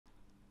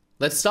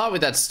let's start with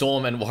that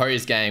Storm and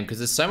Warriors game because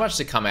there's so much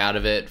to come out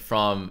of it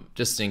from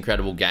just an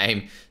incredible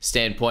game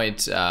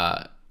standpoint.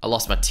 I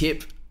lost my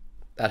tip.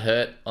 That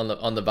hurt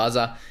on the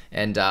buzzer,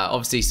 and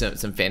obviously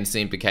some fantasy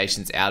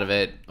implications out of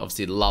it.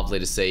 Obviously, lovely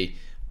to see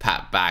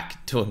Pat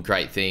back doing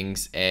great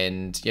things,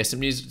 and yeah, some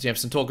news. You have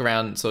some talk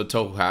around sort of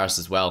Toku Harris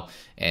as well,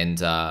 and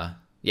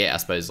yeah, I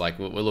suppose like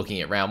we're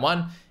looking at round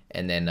 1,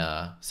 and then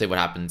see what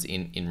happens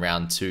in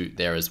round 2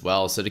 there as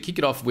well. So to kick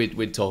it off with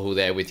Tohu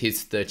there with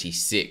his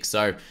 36.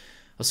 So I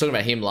was talking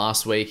about him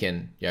last week,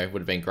 and it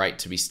would have been great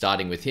to be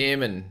starting with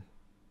him, and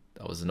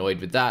I was annoyed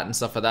with that and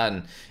stuff like that.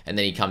 And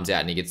then he comes out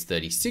and he gets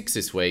 36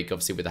 this week,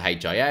 obviously with a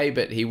HIA,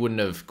 but he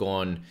wouldn't have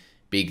gone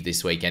big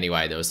this week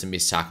anyway. There were some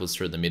missed tackles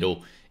through the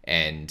middle.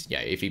 And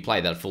if he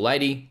played that full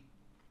 80,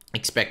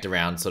 expect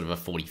around sort of a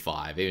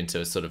 45, even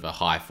to sort of a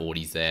high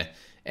 40s there.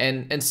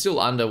 And still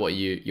under what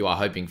you are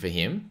hoping for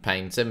him,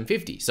 paying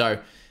 750. So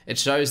it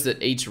shows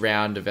that each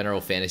round of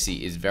NRL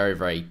Fantasy is very,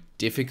 very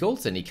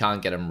difficult and you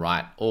can't get them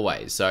right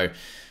always. So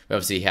we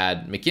obviously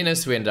had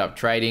McInnes, who ended up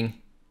trading.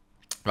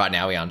 Right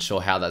now, we aren't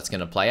sure how that's going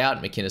to play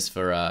out. McInnes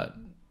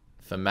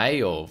for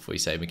May, or if we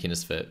say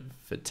McInnes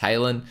for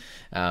Talon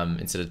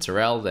instead of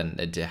Terrell, then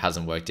it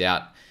hasn't worked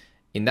out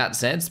in that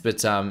sense.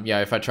 But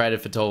if I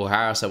traded for Tohu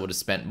Harris, I would have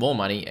spent more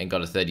money and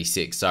got a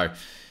 36. So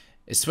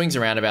it swings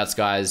and roundabouts,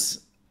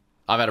 guys.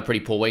 I've had a pretty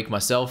poor week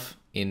myself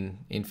in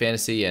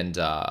fantasy, and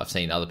I've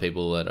seen other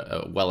people that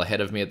are well ahead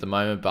of me at the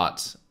moment.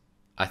 But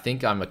I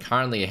think I'm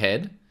currently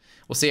ahead.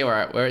 We'll see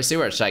where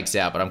it shakes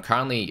out. But I'm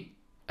currently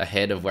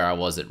ahead of where I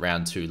was at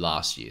round 2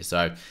 last year.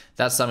 So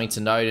that's something to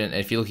note. And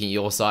if you're looking at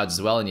your sides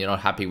as well and you're not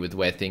happy with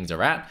where things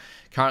are at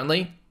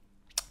currently,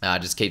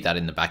 just keep that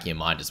in the back of your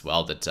mind as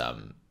well, that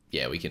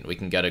we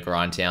can go to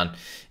Grindtown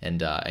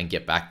and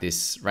get back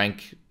this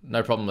rank,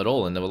 no problem at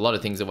all. And there were a lot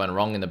of things that went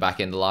wrong in the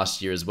back end of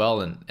last year as well,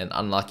 and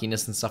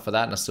unluckiness and stuff like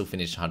that, and I still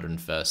finished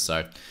 101st.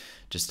 So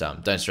just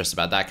don't stress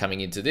about that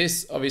coming into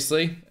this.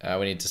 Obviously,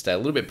 we need to stay a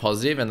little bit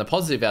positive, and the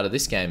positive out of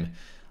this game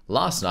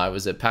last night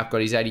was that Pap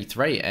got his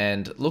 83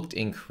 and looked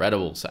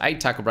incredible. So 8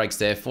 tackle breaks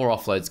there, 4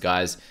 offloads,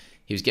 guys.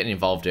 He was getting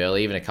involved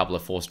early, even a couple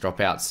of forced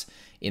dropouts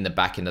in the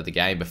back end of the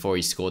game before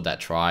he scored that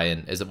try,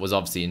 and as it was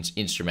obviously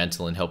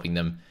instrumental in helping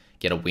them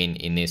get a win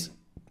in this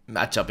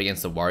matchup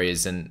against the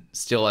Warriors. And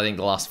still, I think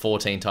the last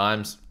 14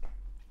 times,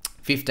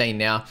 15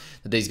 now,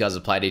 that these guys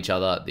have played each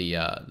other,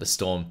 the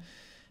Storm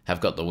have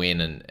got the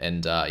win.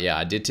 And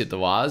I did tip the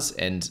Wars,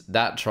 and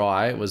that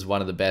try was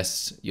one of the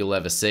best you'll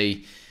ever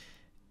see.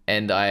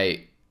 And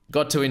I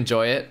got to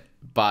enjoy it,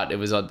 but it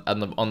was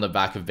on the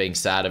back of being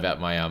sad about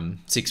my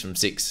 6 from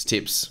 6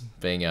 tips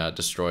being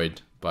destroyed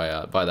by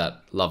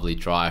that lovely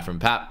try from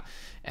Pap.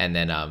 And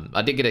then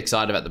I did get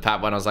excited about the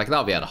Pap one. I was like,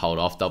 they'll be able to hold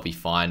off, they'll be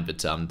fine. But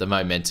the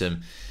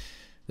momentum,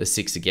 the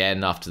 6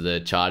 again after the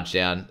charge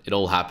down, it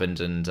all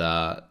happened. And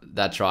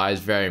that try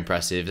is very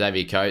impressive.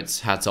 Xavier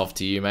Coates, hats off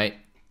to you, mate.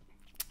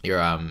 You're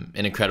an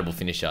incredible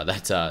finisher.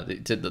 That's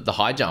the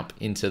high jump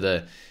into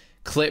the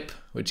clip,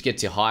 which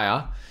gets you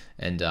higher.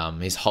 And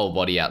his whole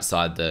body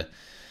outside the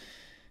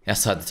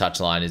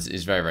touchline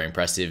is very, very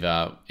impressive.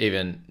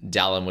 Even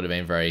Dallin would have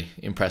been very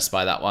impressed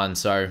by that one.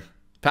 So,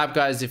 Pap,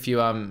 guys, if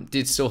you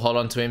did still hold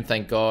on to him,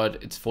 thank God.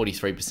 It's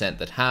 43%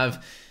 that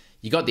have.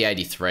 You got the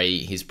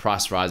 83. His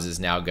price rises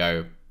now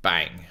go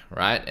bang,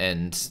 right?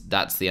 And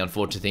that's the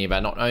unfortunate thing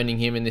about not owning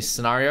him in this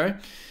scenario.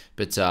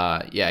 But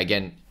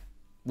again,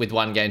 with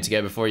one game to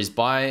go before his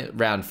bye,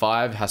 round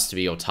 5 has to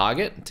be your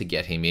target to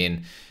get him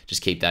in.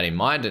 Just keep that in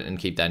mind and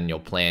keep that in your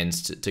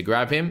plans to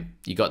grab him.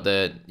 You got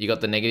the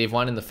negative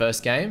one in the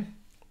first game,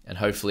 and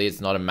hopefully it's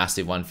not a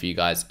massive one for you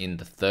guys in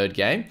the third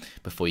game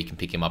before you can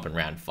pick him up in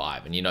round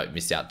 5 and you don't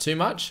miss out too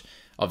much.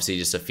 Obviously,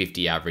 just a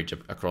 50 average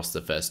across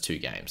the first 2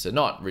 games. So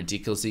not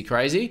ridiculously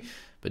crazy,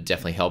 but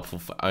definitely helpful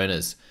for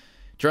owners.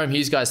 Jerome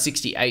Hughes, guys,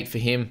 68 for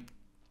him.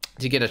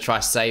 To get a try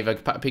saver,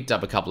 picked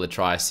up a couple of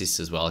try assists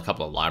as well, a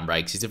couple of line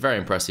breaks. He's a very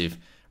impressive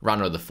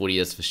runner of the footy,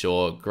 that's for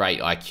sure. Great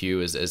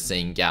IQ as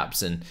seeing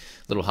gaps and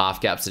little half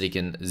gaps that he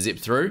can zip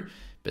through.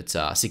 But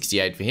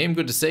 68 for him.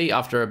 Good to see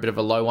after a bit of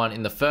a low one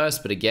in the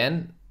first. But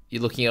again,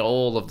 you're looking at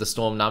all of the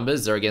Storm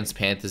numbers. They're against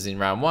Panthers in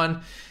round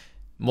 1.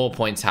 More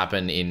points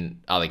happen in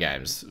other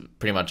games,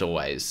 pretty much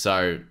always.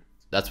 So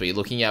that's what you're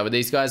looking at with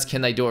these guys.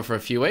 Can they do it for a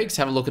few weeks?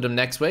 Have a look at them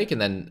next week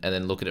and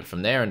then look at it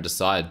from there and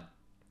decide.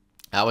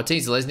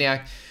 Ortiz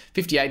Lesniak,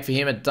 58 for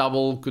him, a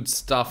double. Good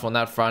stuff on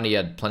that front. He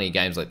had plenty of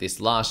games like this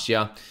last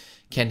year.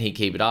 Can he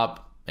keep it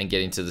up and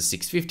get into the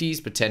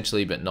 650s?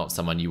 Potentially, but not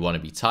someone you want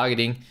to be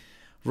targeting.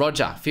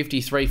 Roger,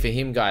 53 for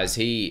him, guys.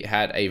 He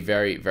had a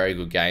very, very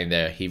good game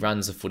there. He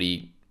runs the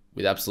footy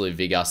with absolute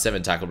vigor.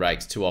 7 tackle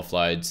breaks, 2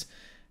 offloads.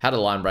 Had a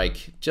line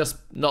break just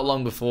not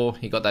long before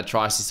he got that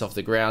try assist off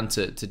the ground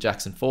to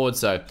Jackson Ford.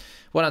 So,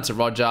 well done to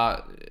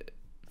Roger.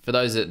 For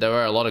those that, there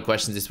were a lot of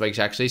questions this week,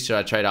 actually. Should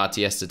I trade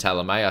RTS to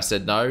Taylor May? I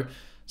said no,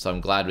 so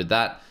I'm glad with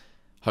that.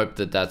 Hope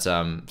that that's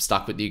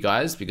stuck with you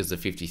guys, because the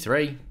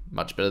 53,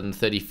 much better than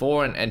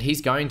 34, and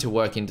he's going to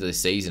work into the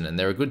season, and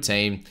they're a good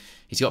team.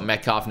 He's got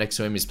Metcalf next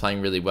to him, he's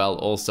playing really well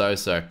also,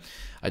 so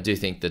I do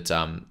think that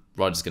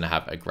Roger's going to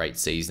have a great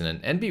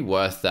season and be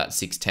worth that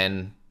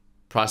 610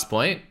 price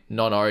point.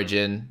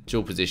 Non-origin,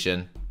 dual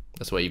position.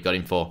 That's what you've got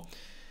him for.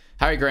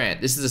 Harry Grant,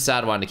 this is a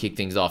sad one to kick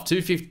things off.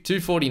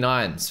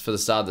 249s for the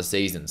start of the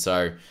season.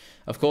 So,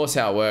 of course,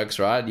 how it works,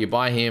 right? You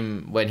buy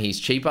him when he's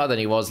cheaper than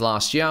he was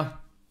last year.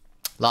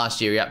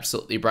 Last year, he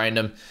absolutely brained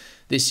him.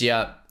 This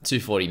year,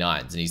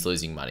 249s, and he's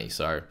losing money.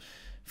 So,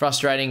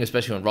 frustrating,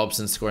 especially when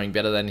Robson's scoring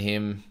better than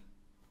him.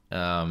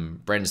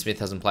 Brendan Smith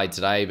hasn't played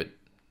today, but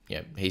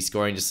yeah, he's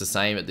scoring just the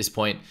same at this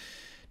point.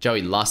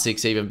 Joey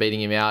Lussick's even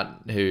beating him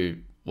out, who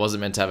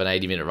wasn't meant to have an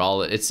 80-minute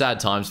role. It's sad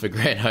times for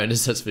Grant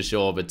owners, that's for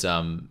sure. But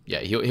yeah,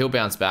 he'll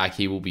bounce back.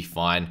 He will be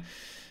fine.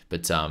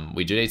 But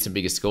we do need some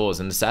bigger scores.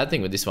 And the sad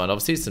thing with this one,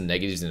 obviously, there's some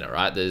negatives in it,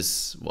 right?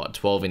 There's,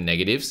 12 in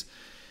negatives.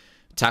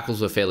 Tackles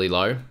were fairly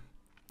low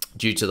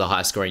due to the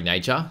high-scoring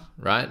nature,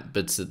 right?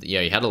 But,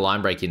 he had a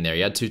line break in there.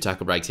 He had 2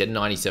 tackle breaks. He had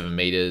 97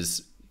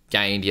 meters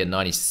gained. He had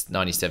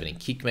 97 in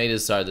kick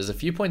meters. So there's a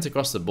few points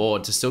across the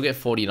board. To still get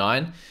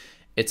 49,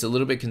 it's a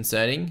little bit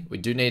concerning. We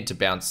do need to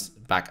bounce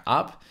back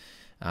up.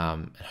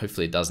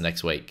 Hopefully it does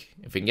next week.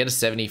 If we can get a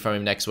 70 from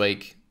him next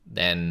week,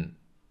 then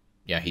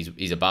yeah,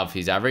 he's above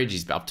his average.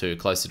 He's up to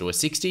closer to a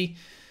 60.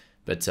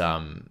 But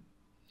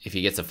if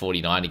he gets a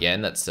 49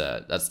 again, that's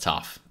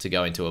tough to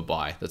go into a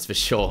buy. That's for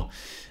sure.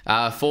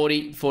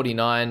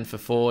 49 for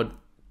Ford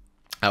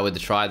with the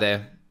try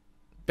there.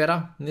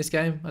 Better in this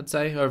game, I'd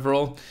say,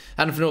 overall.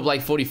 Adam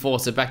Fanua-Blake, 44,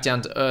 so back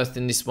down to earth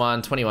in this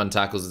one. 21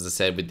 tackles, as I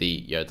said, with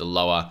the the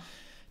lower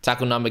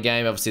tackle number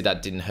game. Obviously,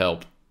 that didn't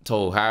help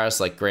Tohu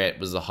Harris. Like, Grant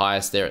was the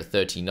highest there at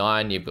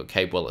 39. You've got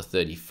Capewell at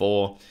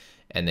 34.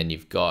 And then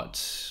you've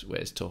got,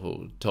 where's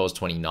Tohu? Tohu's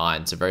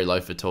 29, so very low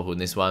for Tohu in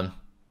this one.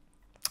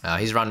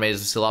 His run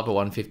meters are still up at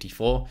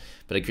 154.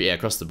 But yeah,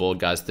 across the board,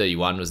 guys,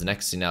 31 was the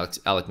next in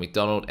Alec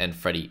McDonald and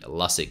Freddie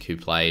Lussick, who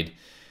played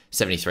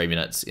 73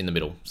 minutes in the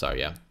middle. So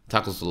yeah,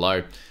 tackles were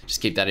low.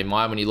 Just keep that in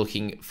mind when you're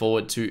looking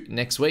forward to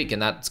next week.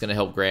 And that's going to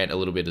help Grant a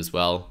little bit as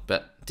well.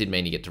 But did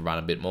mean you get to run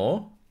a bit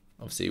more,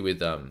 obviously,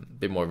 with a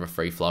bit more of a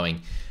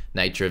free-flowing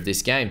nature of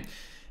this game.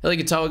 Eli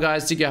Katoa,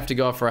 guys, did you have to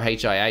go for a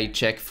HIA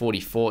check?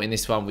 44 in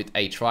this one with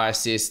a try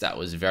assist. That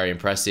was very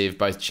impressive.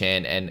 Both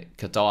Chan and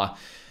Katoa,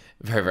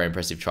 very, very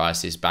impressive try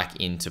assist back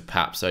into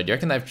PAP. So do you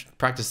reckon they've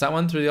practiced that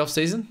one through the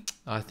offseason?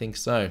 I think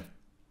so.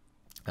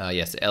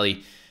 Yes,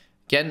 Ellie,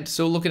 again,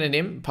 still looking at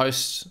him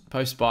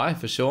post-buy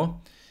for sure.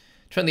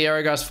 Trent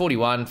Liero, guys,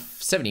 41,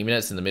 70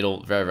 minutes in the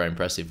middle. Very, very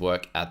impressive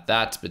work at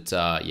that. But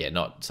yeah,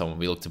 not someone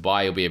we look to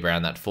buy. He'll be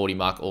around that 40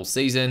 mark all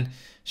season.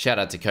 Shout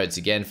out to Coates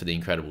again for the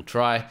incredible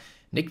try.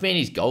 Nick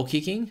Meaney's goal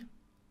kicking,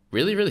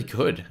 really, really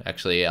good,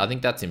 actually. I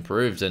think that's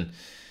improved. And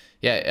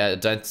yeah, I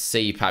don't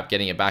see Pap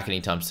getting it back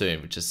anytime soon,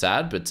 which is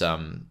sad. But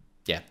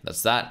yeah,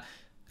 that's that.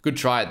 Good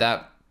try at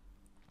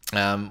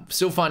that.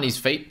 Still find his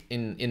feet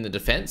in the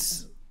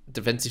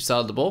defensive side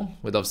of the ball,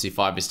 with obviously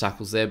 5 missed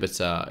tackles there. But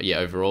yeah,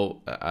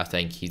 overall, I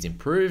think he's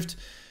improved.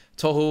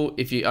 Tohu,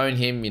 if you own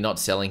him, you're not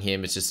selling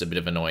him. It's just a bit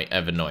of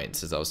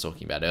annoyance, as I was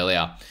talking about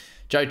earlier.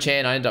 Joe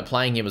Chan, I ended up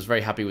playing him, was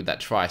very happy with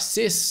that try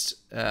assist.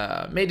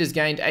 Meters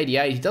gained,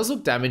 88. He does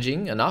look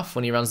damaging enough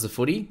when he runs the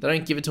footy. They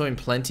don't give it to him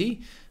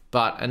plenty,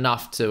 but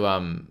enough to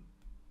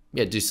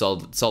yeah, do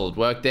solid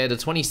work there. The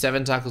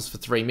 27 tackles for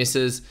 3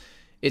 misses.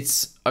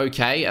 It's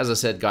okay. As I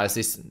said, guys,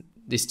 this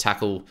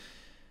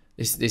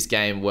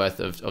game worth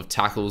of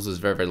tackles is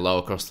very, very low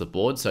across the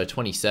board. So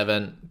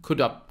 27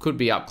 could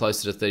be up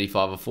closer to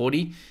 35 or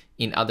 40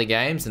 in other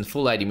games, and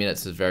full 80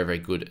 minutes is very, very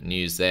good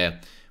news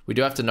there. We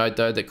do have to note,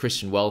 though, that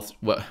Christian Welch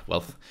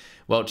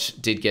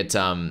did get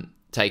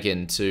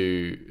taken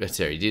to...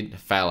 Sorry, he did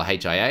fail a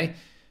HIA,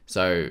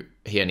 so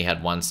he only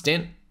had 1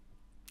 stint.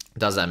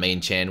 Does that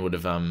mean Chan would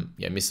have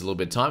missed a little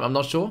bit of time? I'm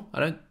not sure. I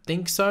don't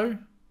think so.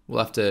 We'll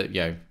have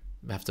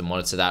to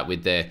monitor that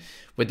with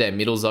their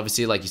middles,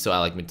 obviously. Like you saw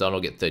Alec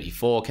McDonald get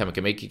 34,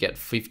 Kamakamika get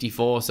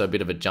 54, so a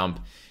bit of a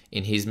jump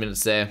in his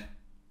minutes there.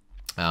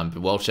 But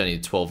Welch only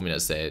had 12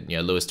 minutes there.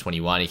 Lewis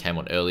 21, he came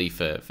on early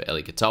for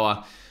Eli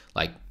Katoa.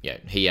 Like, yeah,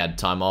 he had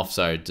time off,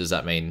 so does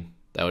that mean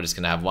they were just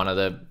going to have one of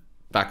the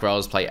back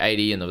rows play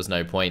 80 and there was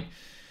no point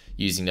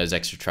using those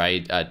extra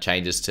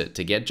changes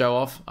to get Joe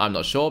off? I'm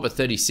not sure, but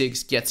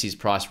 36 gets his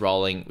price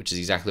rolling, which is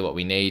exactly what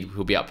we need.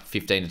 He'll be up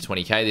 15 to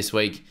 20k this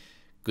week.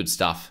 Good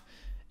stuff.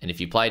 And if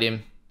you played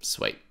him,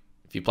 sweet.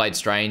 If you played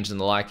Strange and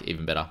the like,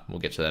 even better. We'll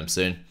get to them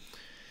soon.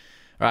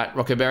 All right,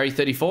 Rocco Berry,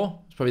 34.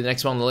 It's probably the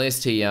next one on the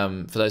list. He,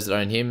 for those that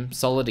own him,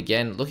 solid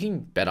again.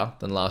 Looking better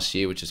than last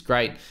year, which is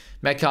great.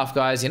 Metcalf,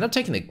 guys, you're not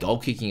taking the goal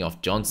kicking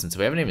off Johnson, so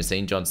we haven't even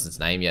seen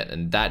Johnson's name yet,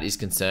 and that is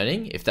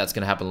concerning if that's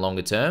going to happen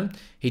longer term.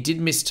 He did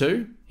miss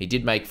 2. He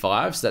did make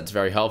 5, so that's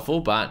very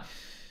helpful, but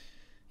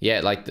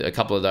yeah, like a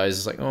couple of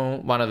those, like, oh,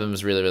 one of them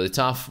was really, really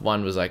tough.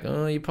 One was like,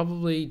 oh,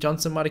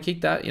 Johnson might have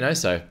kicked that,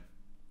 so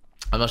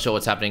I'm not sure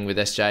what's happening with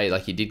SJ.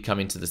 Like, he did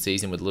come into the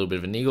season with a little bit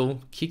of a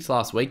niggle. Kicked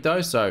last week,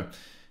 though, so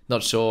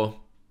not sure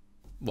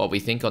what we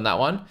think on that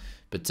one,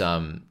 but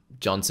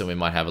Johnson, we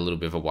might have a little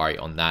bit of a worry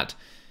on that.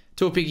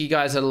 Tuapiki,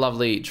 guys, had a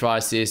lovely try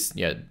assist.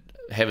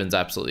 Heavens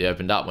absolutely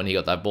opened up when he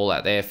got that ball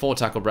out there. 4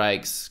 tackle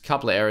breaks,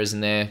 couple of errors in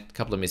there,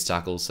 couple of missed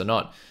tackles. So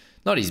not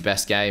Not his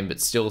best game, but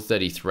still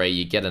 33.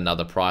 You get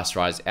another price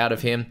rise out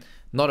of him.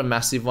 Not a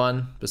massive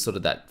one, but sort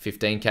of that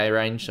 15k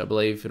range, I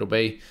believe it'll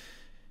be,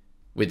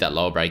 with that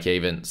lower break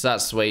even. So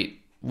that's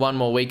sweet. One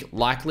more week,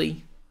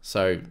 likely.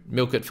 So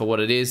milk it for what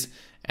it is,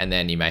 and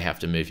then you may have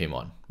to move him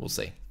on. We'll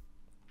see.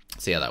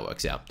 See how that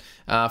works out.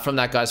 From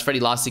that, guys, Freddie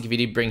Lastic, if you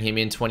did bring him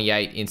in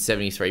 28 in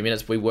 73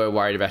 minutes, we were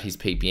worried about his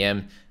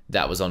PPM.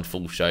 That was on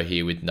full show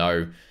here with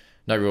no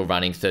real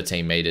running,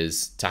 13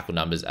 meters, tackle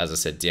numbers, as I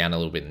said, down a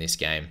little bit in this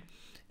game.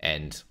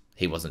 And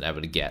he wasn't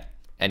able to get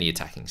any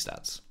attacking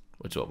stats,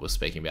 which is what we're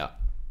speaking about.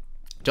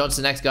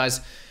 Johnson next, guys.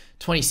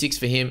 26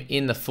 for him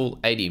in the full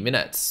 80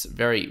 minutes.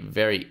 Very,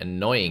 very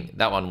annoying.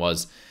 That one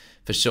was,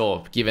 for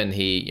sure, given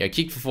he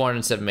kicked for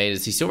 407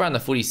 meters. He still ran the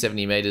footy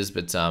 70 meters,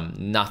 but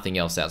nothing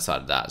else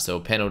outside of that. So a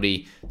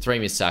penalty, 3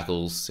 missed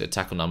tackles.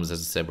 Tackle numbers, as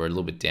I said, were a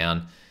little bit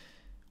down.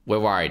 We're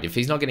worried. If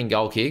he's not getting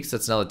goal kicks,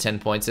 that's another 10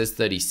 points. There's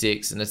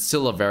 36, and it's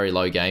still a very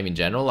low game in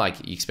general.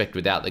 Like you expect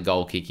without the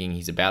goal kicking,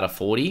 he's about a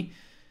 40.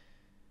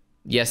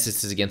 Yes,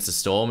 this is against the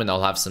Storm, and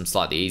they'll have some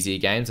slightly easier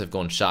games. They've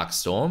gone Shark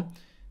Storm.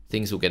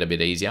 Things will get a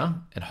bit easier,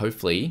 and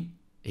hopefully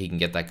he can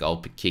get that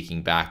goal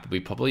kicking back. But we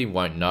probably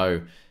won't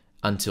know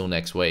until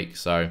next week.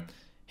 So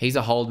he's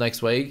a hold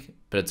next week,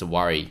 but it's a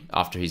worry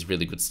after his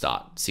really good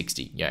start,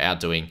 60,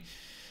 outdoing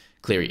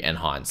Cleary and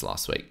Hines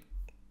last week.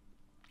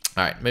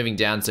 All right, moving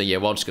down. So yeah,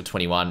 Walsh got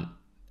 21,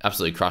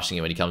 absolutely crushing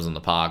it when he comes on the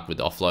park with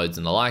offloads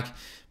and the like.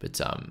 But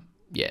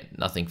yeah,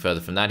 nothing further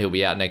from that. He'll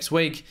be out next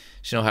week.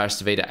 Chanel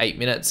Harris-Tavita, 8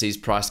 minutes. His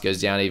price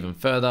goes down even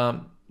further.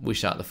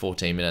 Wishart, the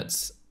 14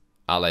 minutes.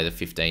 Ale, the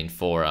 15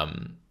 for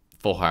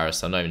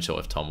Harris. I'm not even sure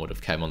if Tom would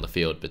have came on the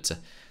field, but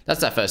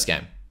that's that first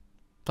game.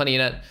 Plenty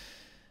in it.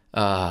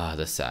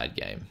 The sad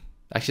game.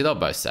 Actually, they're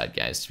both sad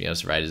games, to be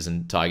honest. Raiders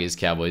and Tigers,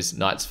 Cowboys,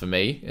 Knights for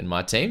me and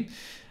my team.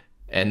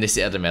 And this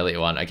Adam Elliott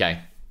one. Okay,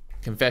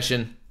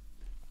 confession.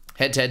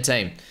 Head-to-head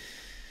team.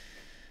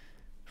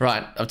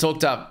 Right, I've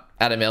talked up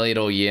Adam Elliott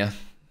all year.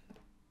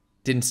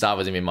 Didn't start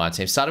with him in my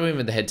team. Started with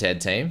him in the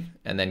head-to-head team,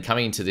 and then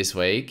coming into this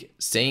week,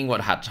 seeing what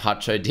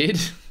Hutcho did,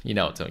 you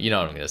know what I'm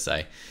going to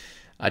say.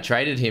 I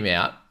traded him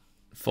out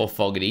for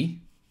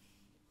Fogarty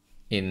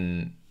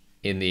in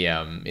the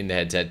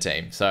head-to-head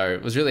team. So I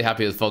was really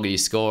happy with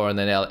Fogarty's score, and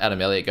then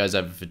Adam Elliott goes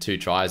over for 2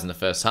 tries in the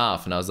first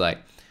half, and I was like,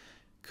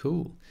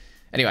 cool.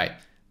 Anyway,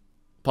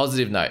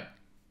 positive note.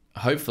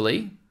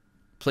 Hopefully,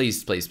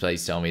 please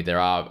tell me there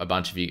are a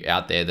bunch of you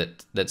out there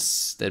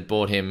that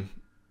bought him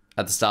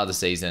at the start of the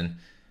season,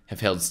 have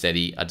held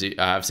steady.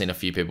 I have seen a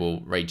few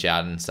people reach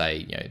out and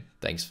say,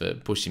 thanks for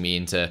pushing me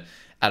into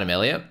Adam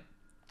Elliott.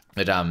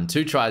 But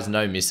 2 tries,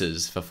 no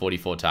misses for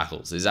 44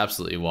 tackles is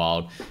absolutely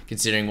wild,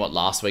 considering what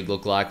last week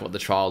looked like, what the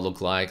trial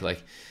looked like.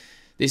 Like,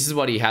 this is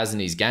what he has in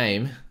his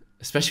game,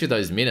 especially with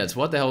those minutes.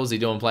 What the hell is he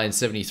doing playing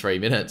 73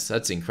 minutes?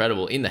 That's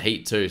incredible. In the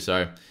heat too,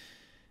 so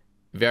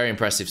very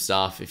impressive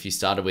stuff. If you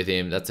started with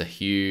him, that's a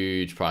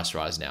huge price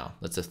rise now.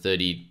 That's a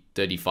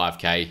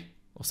 35k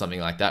or something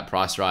like that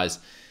price rise.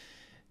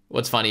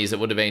 What's funny is it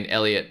would have been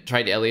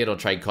trade Elliott or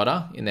trade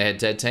Cotter in the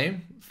head-to-head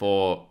team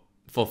for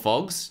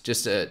Fogs,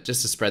 just to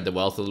spread the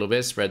wealth a little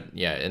bit.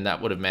 And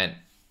that would have meant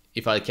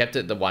if I kept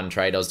it the one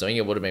trade I was doing,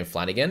 it would have been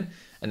Flanagan,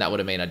 and that would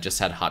have meant I just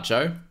had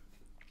Hutcho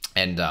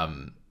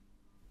and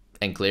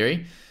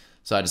Cleary.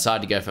 So I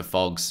decided to go for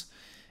Fogs.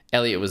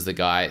 Elliott was the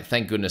guy.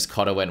 Thank goodness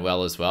Cotter went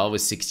well as well,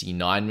 with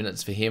 69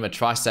 minutes for him. A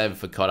try saver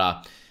for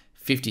Cotter,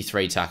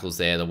 53 tackles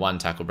there. The 1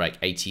 tackle break,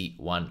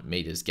 81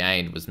 meters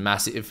gained was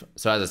massive.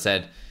 So as I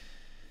said,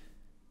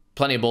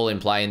 plenty of ball in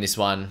play in this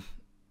one.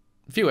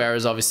 A few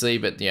errors, obviously,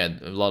 but a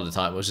lot of the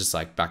time it was just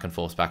like back and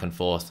forth,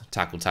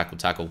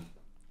 tackle,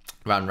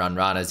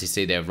 run. As you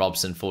see there,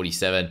 Robson,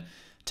 47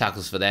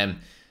 tackles for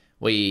them.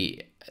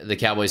 The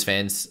Cowboys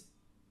fans,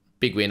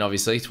 big win,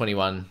 obviously,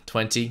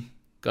 21-20.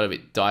 Got a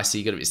bit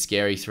dicey, got a bit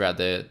scary throughout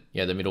the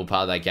middle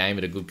part of that game,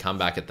 but a good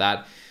comeback at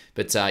that.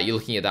 But you're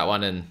looking at that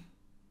one and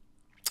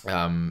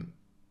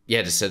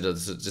just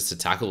the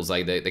tackles.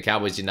 Like the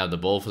Cowboys didn't have the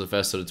ball for the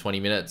first sort of 20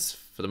 minutes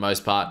for the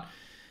most part.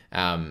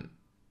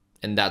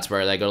 And that's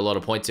where they got a lot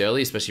of points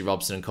early, especially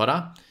Robson and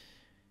Cotter,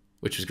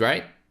 which was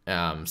great.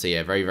 So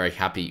yeah, very, very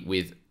happy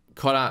with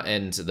Cotter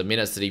and the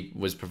minutes that he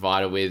was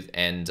provided with.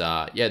 And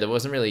there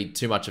wasn't really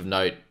too much of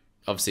note,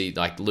 obviously,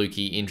 like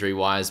Lukey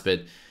injury-wise,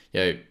 but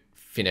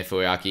Fine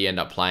Fuiaki ended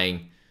up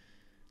playing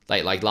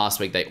late. Like last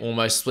week, they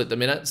almost split the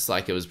minutes.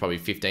 Like it was probably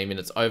 15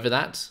 minutes over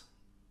that.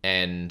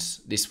 And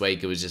this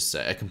week, it was just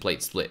a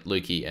complete split,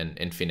 Lukey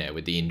and Fine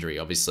with the injury,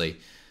 obviously.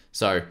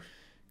 So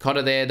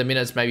Cotter there, the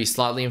minutes may be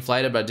slightly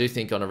inflated, but I do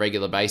think on a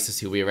regular basis,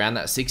 he'll be around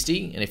that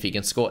 60. And if he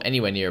can score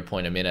anywhere near a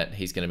point a minute,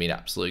 he's going to be an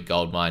absolute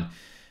goldmine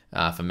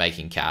for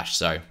making cash.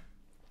 So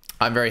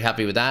I'm very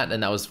happy with that.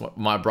 And that was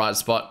my bright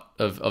spot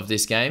of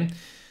this game,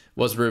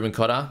 was Ruben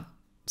Cotter.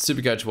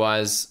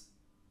 Supercoach-wise,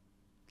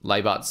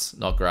 Laybut's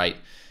not great.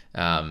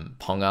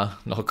 Ponga,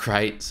 not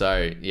great.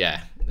 So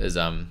yeah, there's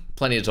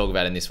plenty to talk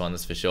about in this one,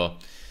 that's for sure.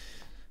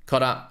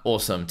 Cotter,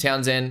 awesome.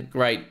 Townsend,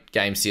 great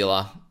game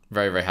sealer.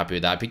 Very, very happy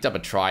with that. Picked up a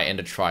try and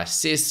a try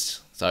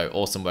assist. So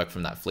awesome work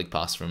from that flick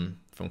pass from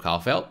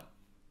Kyle Felt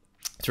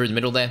through the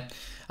middle there.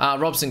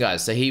 Robson,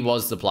 guys, so he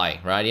was the play,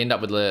 right? He ended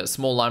up with a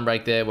small line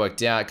break there,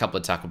 worked out, a couple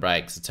of tackle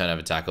breaks, a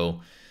turnover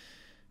tackle.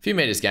 A few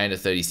meters gained at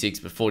 36,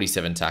 but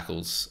 47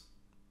 tackles.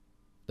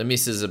 The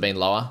misses have been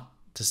lower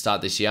to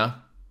start this year,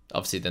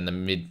 obviously, than the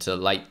mid to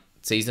late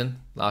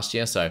season last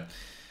year. So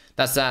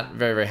that's that.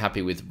 Very, very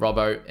happy with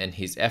Robbo and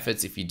his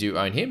efforts. If you do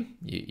own him,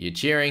 you're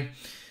cheering.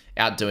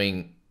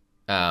 Outdoing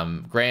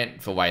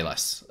Grant for way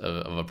less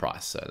of a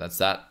price. So that's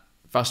that.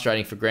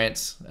 Frustrating for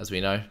Grants, as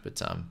we know,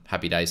 but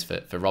happy days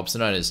for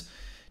Robson owners.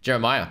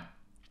 Jeremiah,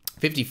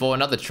 54,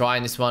 another try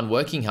in this one,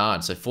 working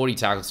hard. So 40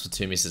 tackles for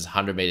 2 misses,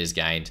 100 meters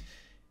gained.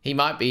 He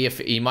might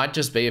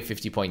just be a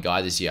 50-point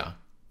guy this year.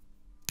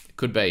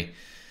 Could be.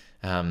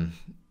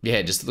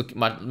 Yeah, just look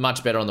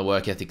much better on the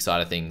work ethic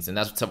side of things, and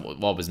that's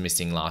what was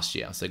missing last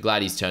year. So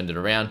glad he's turned it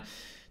around.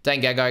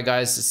 Dane Gagai,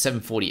 guys,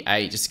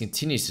 748, just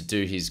continues to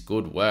do his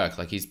good work.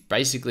 Like, he's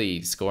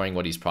basically scoring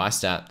what he's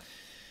priced at.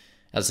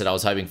 As I said, I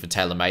was hoping for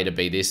Taylor May to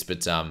be this,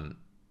 but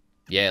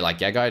yeah, like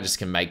Gagai just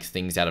can make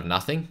things out of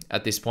nothing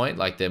at this point.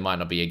 Like, there might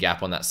not be a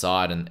gap on that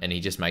side, and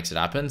he just makes it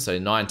happen. So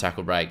 9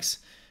 tackle breaks,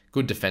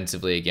 good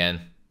defensively again.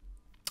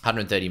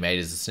 130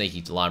 meters, a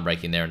sneaky line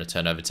break in there and a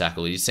turnover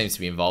tackle. He just seems to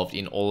be involved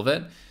in all of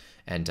it.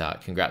 And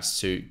congrats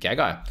to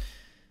Gagai.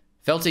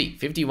 Felty,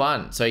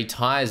 51. So he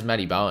ties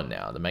Matty Bowen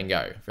now, the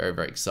Mango. Very,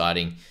 very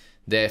exciting.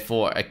 There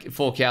for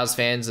Cows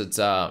fans, it's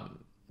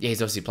yeah, he's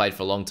obviously played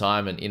for a long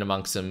time and in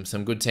amongst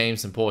some good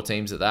teams, some poor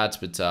teams at that.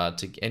 But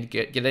to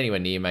get anywhere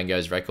near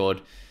Mango's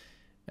record,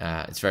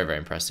 it's very, very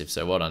impressive.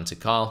 So well done to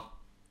Kyle.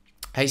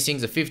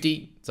 Hastings, a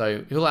 50.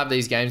 So he'll have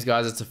these games,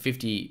 guys. It's a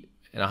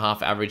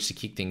 50.5 average to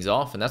kick things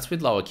off. And that's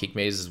with lower kick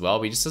meters as well.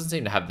 But he just doesn't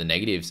seem to have the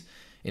negatives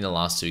in the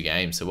last 2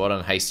 games. So well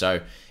done,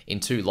 Hasto, in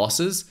 2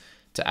 losses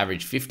to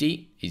average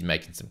 50. He's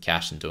making some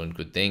cash and doing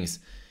good things.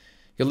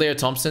 Leo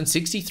Thompson,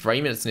 63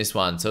 minutes in this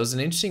one. So it was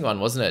an interesting one,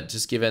 wasn't it?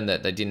 Just given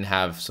that they didn't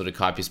have sort of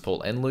Kaipis,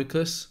 Paul, and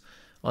Lucas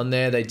on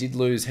there. They did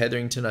lose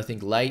Hetherington, I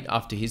think, late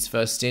after his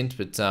first stint.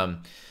 But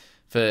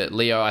for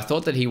Leo, I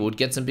thought that he would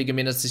get some bigger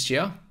minutes this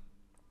year.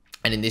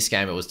 And in this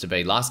game, it was to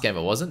be. Last game,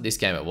 it wasn't. This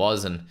game, it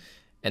was. And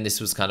this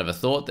was kind of a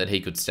thought that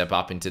he could step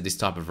up into this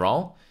type of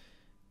role.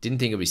 Didn't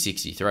think it would be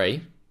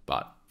 63,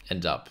 but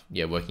ended up,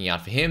 yeah, working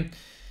out for him.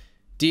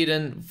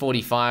 Dearden,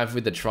 45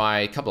 with the try,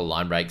 a couple of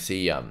line breaks.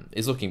 He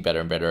is looking better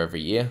and better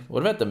every year.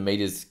 What about the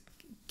meters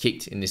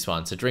kicked in this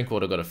one? So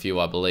Drinkwater got a few,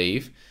 I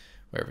believe,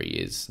 wherever he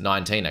is.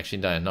 19, actually.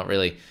 No, not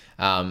really.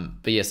 But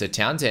yeah, so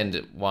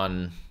Townsend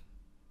won.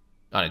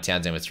 Oh, no,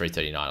 Townsend was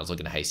 339. I was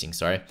looking at Hastings,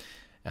 sorry.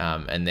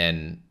 And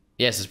then,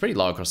 yes, it's pretty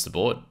low across the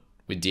board,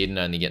 with Dearden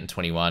only getting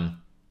 21.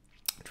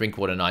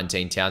 Drinkwater,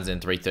 19.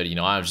 Townsend,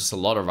 339. It was just a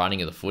lot of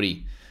running of the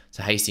footy.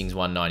 So Hastings,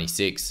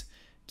 196.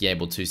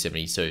 Gamble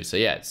 272. So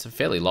yeah, it's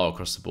fairly low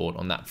across the board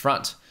on that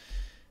front.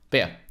 But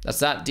yeah, that's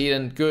that.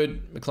 Dearden,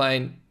 good.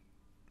 McLean,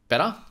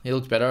 better. He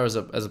looked better as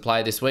a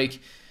player this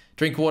week.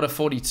 Drinkwater,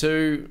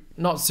 42.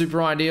 Not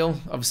super ideal.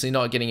 Obviously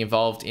not getting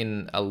involved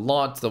in a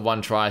lot. The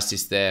 1 try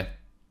assist there.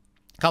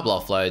 A couple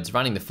offloads.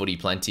 Running the footy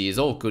plenty is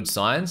all good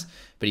signs,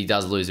 but he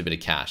does lose a bit of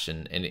cash.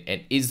 And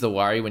is the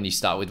worry when you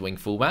start with wing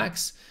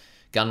fullbacks,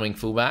 gun wing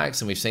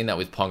fullbacks, and we've seen that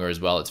with Ponga as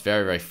well. It's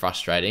very, very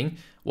frustrating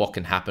what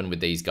can happen with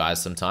these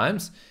guys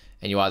sometimes.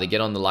 And you either get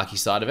on the lucky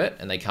side of it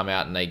and they come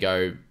out and they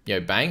go,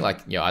 bang,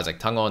 like, Isaac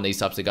Tungo and these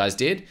types of guys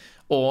did,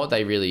 or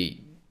they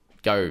really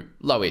go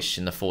lowish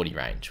in the 40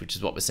 range, which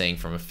is what we're seeing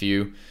from a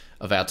few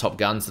of our top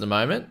guns at the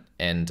moment.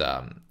 And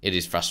it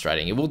is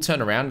frustrating. It will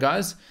turn around,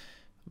 guys,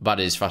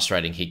 but it is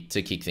frustrating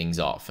to kick things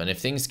off. And if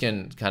things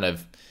can kind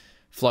of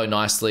flow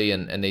nicely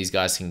and these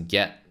guys can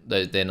get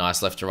their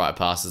nice left to right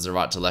passes, the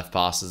right to left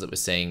passes that we're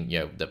seeing,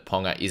 that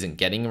Ponga isn't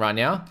getting right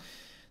now,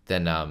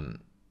 then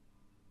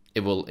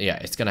it will, yeah,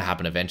 it's going to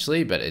happen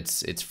eventually, but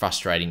it's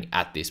frustrating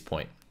at this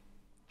point.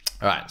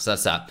 All right, so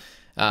that's that.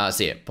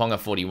 So yeah, Ponga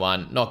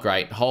 41, not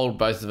great. Hold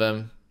both of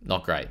them,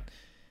 not great.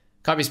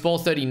 Kaipis Ball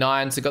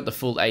 39, so got the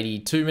full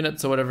 82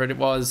 minutes or whatever it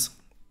was.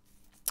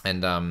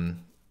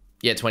 And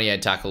yeah,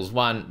 28 tackles,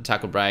 1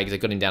 tackle break. They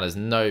got him down as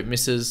no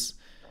misses,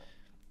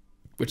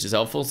 which is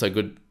helpful. So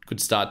good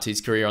start to his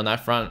career on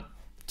that front.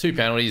 2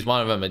 penalties,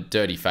 one of them a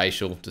dirty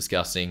facial,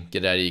 disgusting.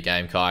 Get out of your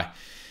game, Kai.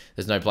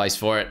 There's no place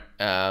for it.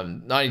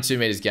 92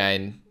 meters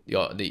gain,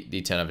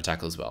 the turnover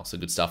tackle as well. So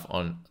good stuff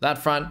on that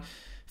front.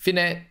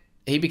 Finnett,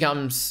 he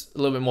becomes a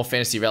little bit more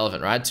fantasy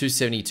relevant, right?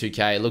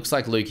 272K. It looks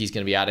like Lukey's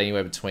going to be out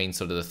anywhere between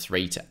sort of the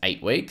 3 to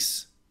 8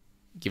 weeks,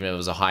 given it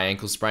was a high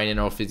ankle sprain in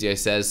our physio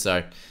says.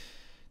 So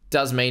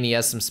does mean he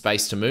has some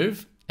space to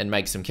move and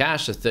make some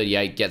cash. So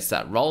 38 gets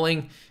that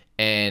rolling.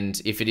 And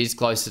if it is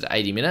closer to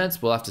 80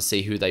 minutes, we'll have to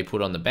see who they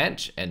put on the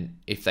bench and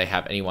if they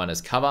have anyone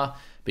as cover.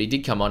 But he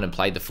did come on and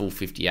play the full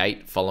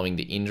 58 following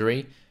the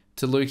injury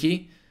to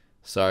Lukey.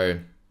 So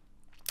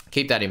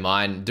keep that in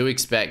mind. Do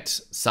expect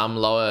some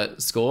lower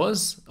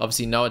scores.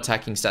 Obviously, no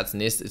attacking stats in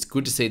this. It's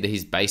good to see that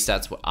his base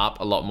stats were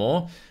up a lot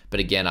more. But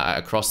again,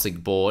 across the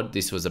board,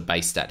 this was a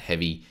base stat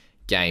heavy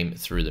game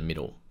through the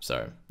middle.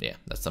 So yeah,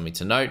 that's something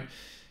to note.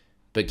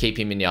 But keep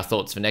him in your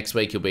thoughts for next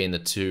week. He'll be in the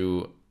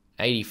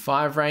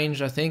 285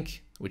 range, I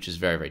think, which is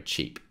very, very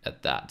cheap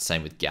at that.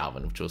 Same with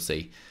Galvin, which we'll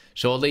see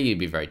shortly. He'd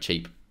be very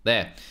cheap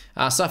there.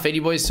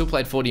 Safidi boys still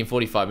played 40 and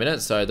 45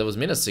 minutes, so there was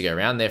minutes to go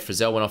around there.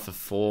 Frizzell went off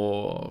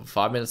for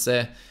 5 minutes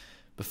there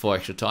before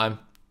extra time.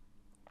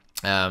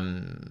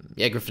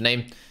 Griffin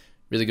Neem,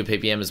 really good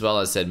PPM as well.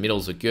 As I said,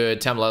 middles were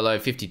good. Tamalolo,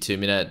 52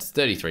 minutes,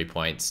 33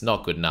 points.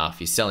 Not good enough.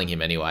 He's selling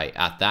him anyway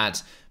at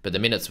that, but the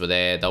minutes were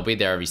there. They'll be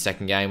there every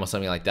second game or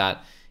something like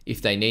that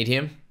if they need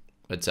him.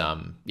 But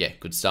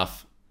good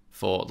stuff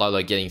for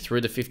Lolo getting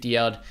through the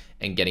 50-yard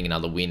and getting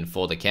another win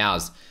for the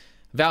Cows.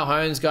 Val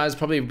Holmes, guys,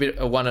 probably a bit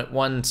of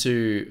one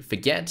to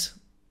forget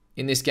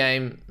in this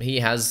game. He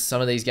has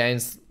some of these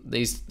games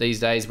these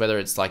days, whether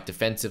it's like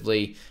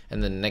defensively,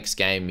 and then the next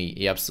game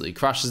he absolutely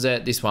crushes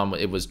it. This one,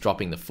 it was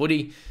dropping the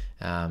footy,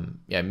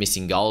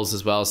 missing goals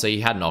as well. So he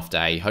had an off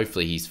day.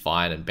 Hopefully he's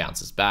fine and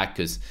bounces back,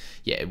 because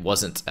it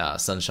wasn't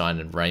sunshine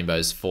and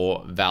rainbows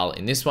for Val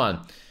in this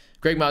one.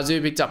 Greg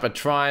Marzu picked up a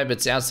try,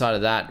 but outside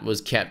of that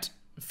was kept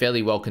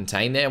fairly well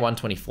contained there.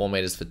 124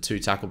 meters for 2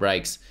 tackle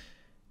breaks.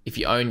 If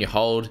you own your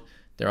hold,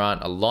 there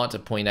aren't a lot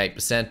at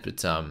 0.8%,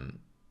 but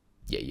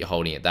you're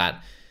holding at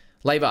that.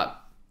 Laybutt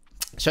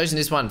shows in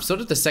this one, sort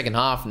of the second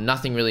half,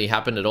 nothing really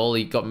happened at all.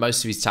 He got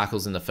most of his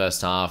tackles in the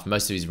first half,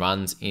 most of his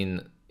runs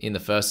in the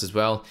first as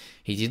well.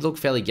 He did look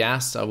fairly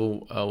gassed. I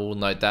will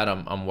note that.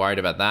 I'm worried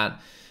about that.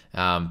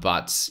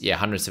 But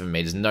 107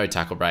 meters, no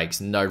tackle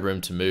breaks, no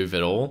room to move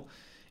at all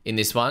in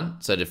this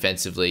one. So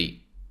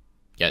defensively,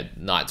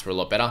 Knights were a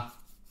lot better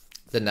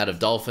than that of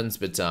Dolphins,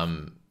 but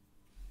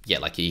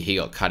he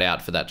got cut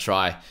out for that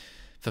try.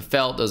 For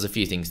Felt, there was a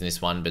few things in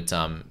this one, but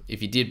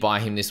if you did buy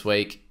him this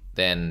week,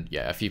 then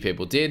a few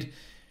people did.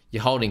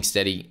 You're holding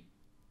steady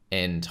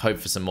and hope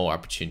for some more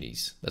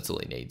opportunities. That's all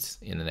he needs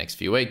in the next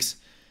few weeks.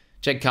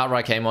 Jake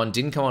Cartwright came on,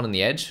 didn't come on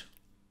the edge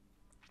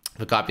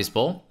for Kaipi's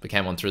ball, but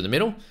came on through the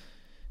middle.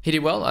 He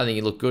did well. I think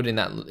he looked good in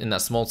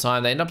that small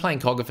time. They ended up playing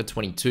Cogger for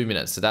 22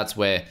 minutes, so that's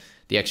where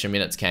the extra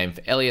minutes came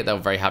for Elliott. They were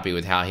very happy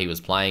with how he was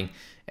playing,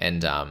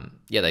 and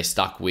they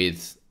stuck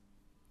with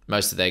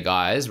most of their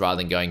guys rather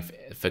than going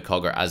for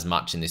Cogger as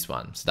much in this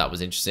one. So that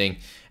was interesting.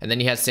 And then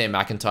you had Sam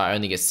McIntyre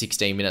only get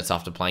 16 minutes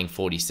after playing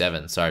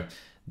 47. So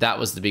that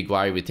was the big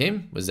worry with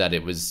him, was that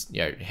it was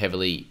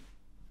heavily,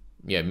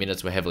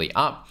 minutes were heavily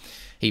up.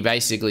 He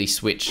basically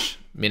switched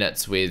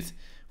minutes with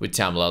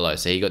Taumalolo.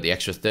 So he got the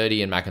extra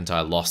 30 and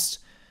McIntyre lost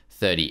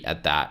 30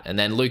 at that. And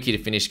then Lukey to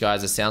finish,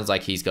 guys. It sounds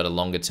like he's got a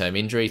longer term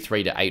injury,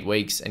 3 to 8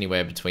 weeks,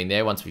 anywhere between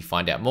there once we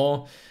find out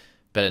more.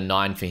 But a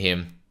 9 for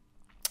him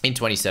in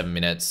 27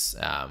 minutes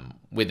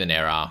with an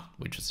error,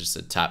 which was just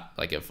a tap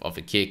off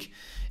a kick,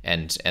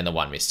 and the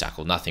 1 missed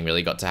tackle. Nothing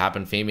really got to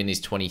happen for him in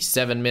his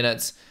 27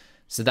 minutes.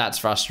 So that's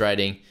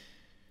frustrating.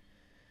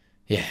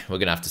 We're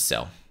going to have to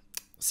sell,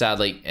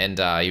 sadly. And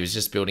he was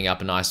just building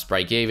up a nice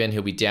break even.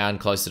 He'll be down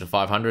closer to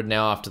 500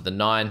 now after the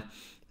 9.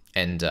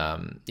 And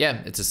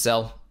it's a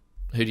sell.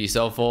 Who do you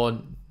sell for?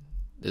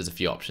 There's a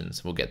few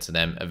options. We'll get to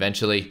them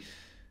eventually.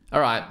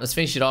 All right, let's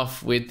finish it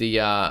off with the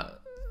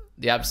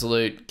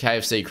absolute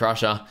KFC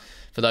crusher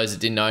for those that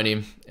didn't own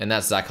him, and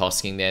that's Zach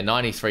Hosking there.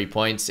 93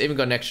 points, even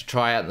got an extra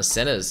try out in the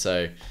centers,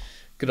 so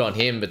good on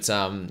him. But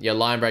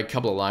line break,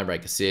 couple of line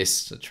break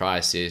assists, a try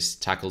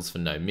assist, tackles for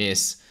no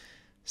miss,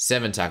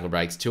 7 tackle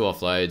breaks, 2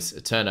 offloads,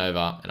 a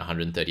turnover, and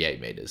 138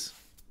 meters.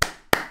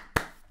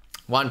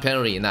 1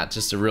 penalty in that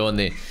just to ruin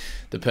the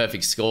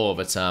perfect score,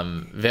 but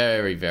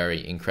very,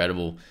 very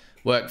incredible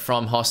work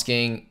from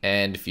Hosking.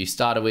 And if you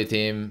started with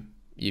him,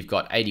 you've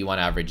got 81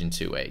 average in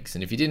 2 weeks.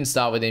 And if you didn't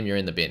start with him, you're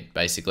in the bin,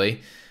 basically.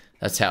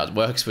 That's how it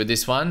works with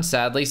this one.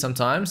 Sadly,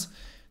 sometimes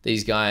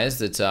these guys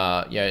that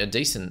are, a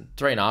decent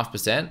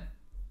 3.5%.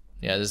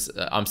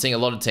 I'm seeing a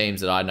lot of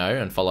teams that I know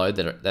and follow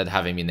that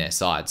have him in their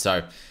side.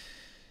 So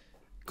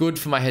good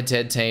for my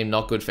head-to-head team,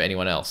 not good for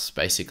anyone else,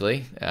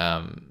 basically.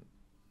 That's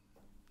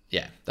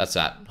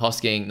that.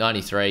 Hosking,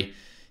 93.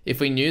 If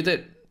we knew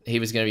that he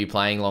was going to be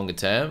playing longer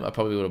term, I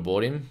probably would have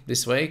bought him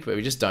this week, but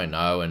we just don't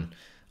know. And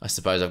I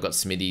suppose I've got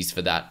Smithies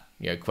for that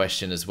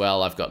question as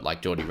well. I've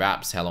got Geordie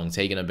Raps. How long is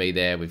he going to be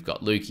there? We've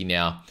got Lukey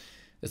now.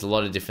 There's a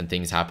lot of different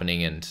things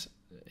happening, and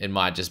it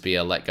might just be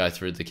a let go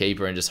through the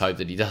keeper and just hope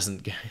that he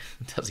doesn't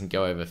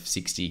go over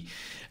 60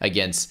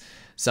 against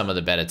some of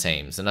the better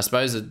teams. And I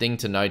suppose the thing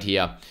to note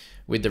here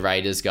with the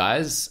Raiders,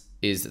 guys,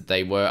 is that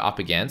they were up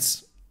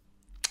against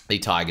the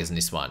Tigers in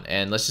this one.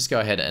 And let's just go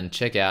ahead and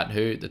check out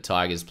who the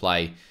Tigers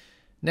play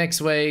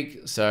next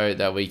week so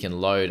that we can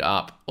load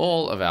up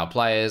all of our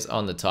players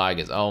on the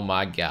Tigers. Oh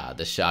my God,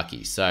 the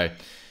Sharkies. So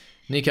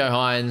Nico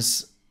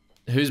Hines,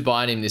 who's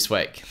buying him this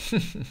week?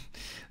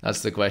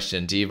 That's the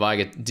question.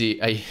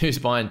 Who's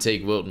buying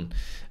Teague Wilton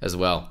as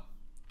well?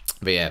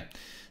 But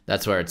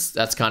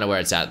that's kind of where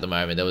it's at the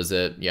moment. There was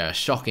a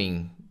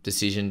shocking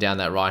decision down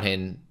that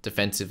right-hand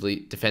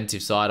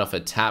defensive side off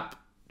a tap,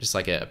 just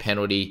like a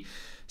penalty.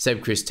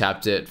 Seb Chris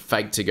tapped it,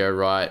 faked to go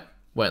right,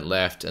 went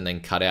left, and then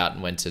cut out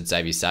and went to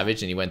Xavier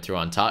Savage, and he went through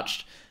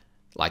untouched,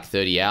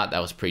 30 out. That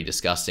was pretty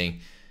disgusting.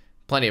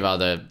 Plenty of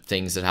other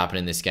things that happened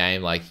in this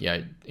game,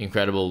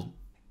 incredible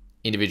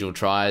individual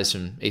tries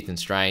from Ethan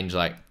Strange,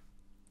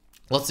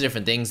 Lots of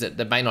different things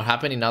that may not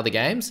happen in other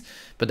games,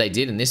 but they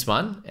did in this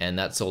one, and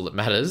that's all that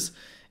matters.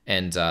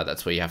 And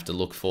that's what you have to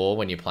look for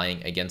when you're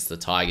playing against the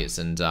Tigers.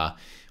 And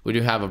we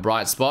do have a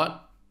bright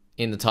spot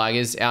in the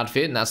Tigers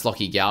outfit, and that's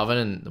Lockie Galvin,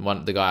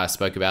 and the guy I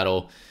spoke about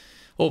all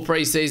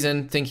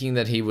preseason, thinking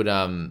that he would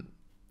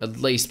at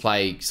least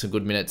play some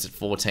good minutes at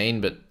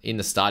 14, but in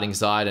the starting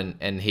side,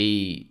 and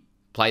he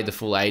played the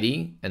full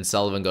 80, and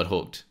Sullivan got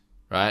hooked,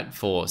 right,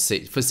 for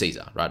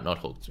Caesar, right, not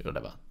hooked,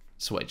 whatever,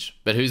 switch.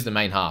 But who's the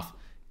main half?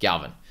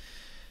 Galvin.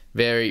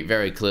 Very,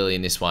 very clearly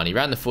in this one. He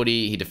ran the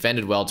footy. He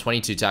defended well.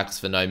 22 tackles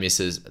for no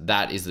misses.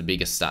 That is the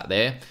biggest stat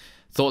there.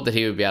 Thought that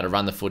he would be able to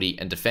run the footy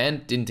and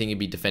defend. Didn't think he'd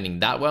be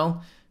defending that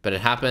well, but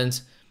it happened.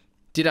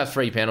 Did have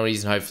 3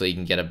 penalties, and hopefully he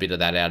can get a bit of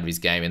that out of his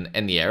game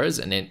and the errors.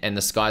 And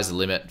the sky's the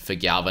limit for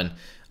Galvin.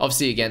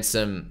 Obviously against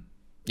them,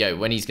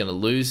 when he's going to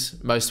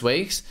lose most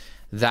weeks,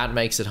 that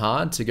makes it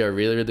hard to go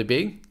really, really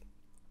big.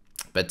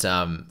 But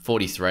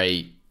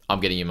 43,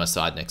 I'm getting in my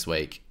side next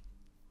week.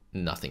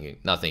 Nothing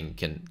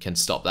can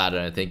stop that, I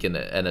don't think. And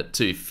at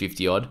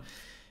 250 odd,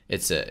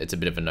 it's a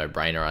bit of a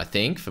no-brainer, I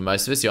think, for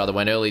most of us. You either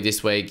went early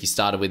this week, you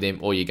started with him,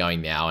 or you're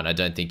going now. And I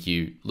don't think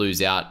you lose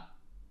out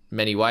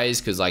many ways,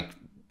 because like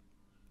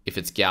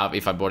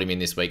if I brought him in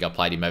this week, I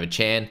played him over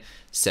Chan,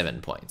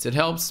 7 points. It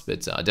helps,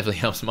 but it definitely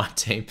helps my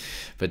team.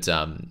 But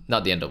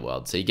not the end of the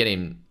world. So you get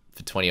him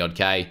for 20 odd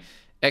K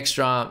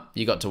extra.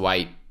 You got to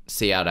wait,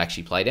 see how it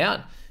actually played out,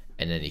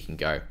 and then you can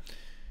go.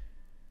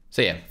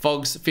 So yeah,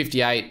 Fogs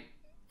 58.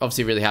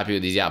 Obviously really happy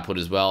with his output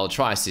as well.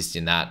 Try assist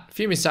in that. A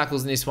few missed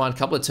tackles in this one. A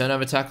couple of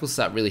turnover tackles,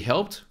 so that really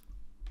helped.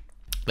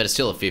 But it's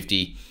still a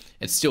 50.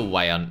 It's still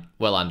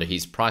well under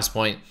his price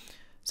point.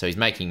 So he's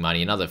making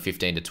money. Another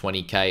 15 to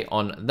 20K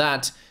on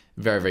that.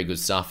 Very, very good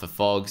stuff for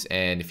Fogs.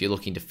 And if you're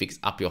looking to fix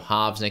up your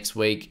halves next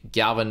week,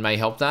 Galvin may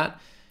help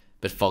that.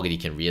 But Fogarty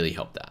can really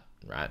help that,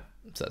 right?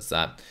 So that's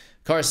that.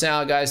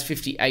 Coruscant, guys,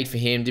 58 for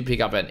him. Did pick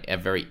up a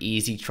very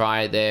easy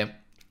try there.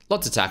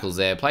 Lots of tackles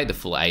there. Played the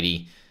full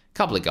 80.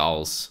 Couple of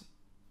goals.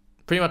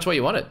 Pretty much what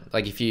you wanted.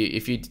 Like if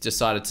you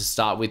decided to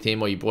start with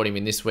him, or you brought him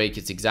in this week,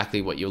 it's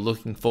exactly what you're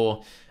looking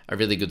for. A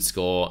really good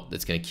score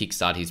that's going to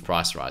kickstart his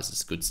price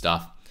rises. Good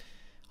stuff.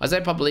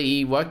 Isaiah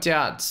Papali'i worked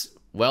out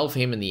well for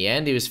him in the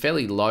end. He was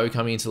fairly low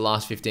coming into the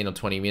last 15 or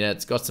 20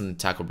 minutes. Got some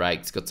tackle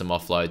breaks, got some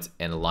offloads,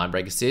 and a line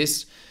break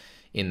assist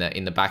in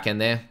the back end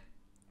there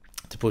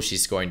to push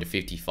his scoring to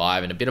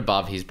 55 and a bit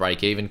above his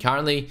break even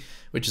currently,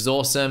 which is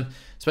awesome. I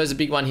suppose the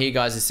big one here,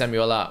 guys, is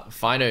Samuela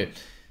Fainu.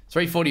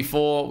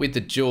 344 with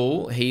the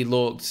duel. He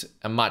looked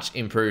a much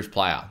improved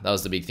player. That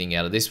was the big thing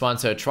out of this one.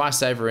 So a try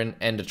saver and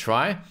a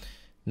try.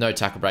 No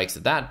tackle breaks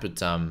at that, but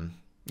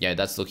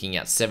that's looking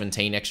at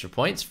 17 extra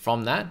points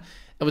from that.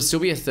 It would still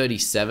be a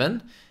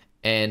 37,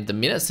 and the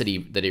minutes that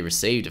he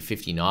received are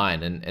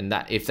 59, and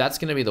that if that's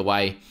going to be the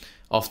way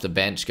off the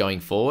bench going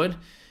forward,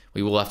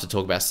 we will have to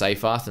talk about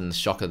Seyfarth and the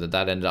shocker that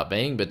ended up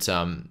being. But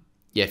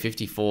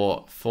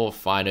 54 for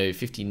Fainu,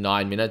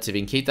 59 minutes. If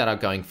he can keep that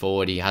up going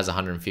forward, he has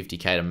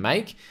 150K to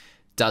make.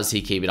 Does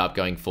he keep it up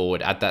going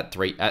forward at that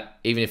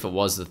even if it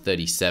was the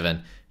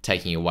 37,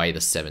 taking away the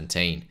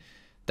 17?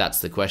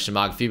 That's the question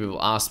mark. A few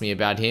people asked me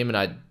about him, and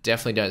I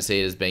definitely don't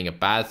see it as being a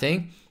bad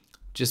thing.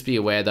 Just be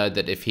aware, though,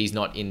 that if he's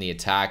not in the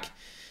attack,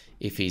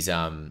 if he's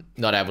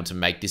not able to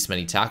make this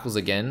many tackles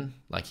again,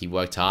 like he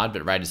worked hard,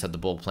 but Raiders had the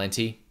ball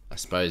plenty. I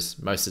suppose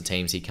most of the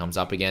teams he comes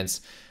up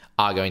against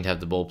are going to have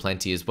the ball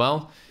plenty as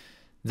well.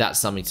 That's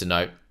something to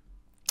note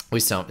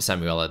with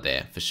Samuela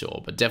there for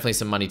sure. But definitely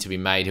some money to be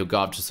made. He'll go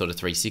up to sort of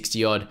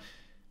 360 odd.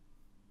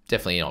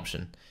 Definitely an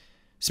option.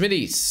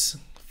 Smithies,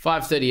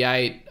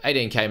 538,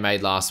 18K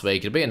made last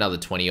week. It'll be another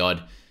 20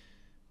 odd.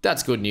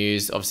 That's good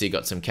news. Obviously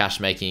got some cash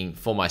making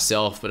for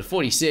myself. But at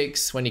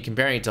 46, when you're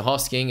comparing it to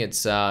Hosking,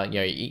 it's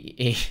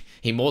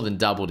he more than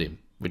doubled him,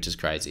 which is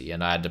crazy.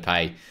 And I had to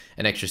pay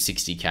an extra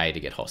 60K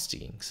to get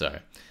Hosking. So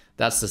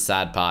that's the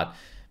sad part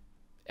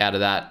out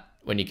of that.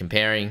 When you're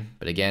comparing,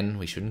 but again,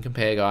 we shouldn't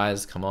compare,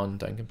 guys. Come on,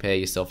 don't compare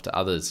yourself to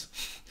others.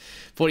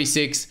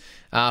 46,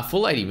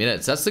 full 80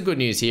 minutes. That's the good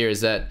news here,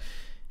 is that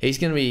he's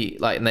going to be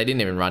like, and they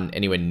didn't even run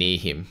anywhere near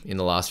him in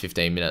the last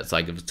 15 minutes.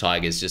 Like the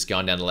Tigers just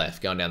going down the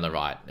left, going down the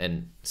right,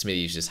 and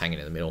Smithy's just hanging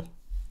in the middle,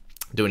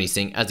 doing his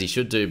thing as he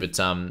should do. But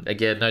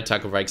again, no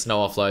tackle breaks, no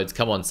offloads.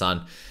 Come on,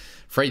 son.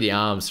 Free the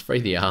arms.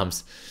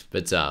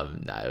 But no,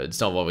 it's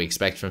not what we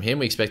expect from him.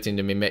 We expect him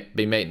to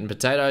be meat and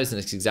potatoes,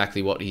 and it's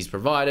exactly what he's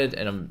provided.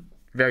 And I'm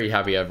very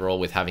happy overall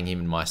with having him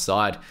in my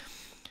side.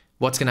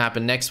 What's going to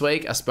happen next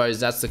week? I suppose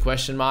that's the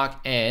question mark.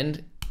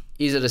 And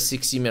is it a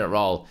 60-minute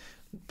role?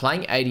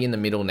 Playing 80 in the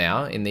middle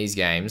now in these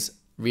games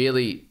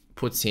really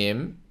puts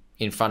him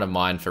in front of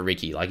mine for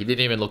Ricky. Like, he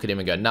didn't even look at him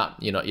and go, nah,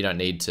 you don't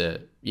need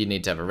to, you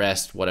need to have a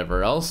rest,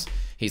 whatever else.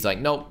 He's like,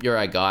 nope, you're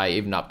our guy,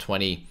 even up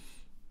 20.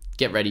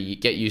 Get ready,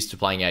 get used to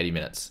playing 80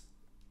 minutes.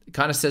 It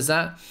kind of says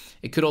that.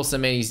 It could also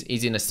mean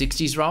he's in a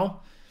 60s role.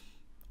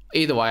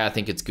 Either way, I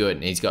think it's good.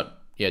 And he's got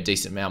a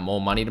decent amount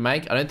more money to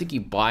make. I don't think you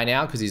buy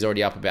now because he's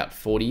already up about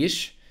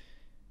 40-ish,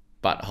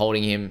 but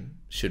holding him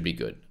should be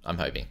good, I'm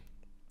hoping.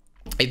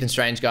 Ethan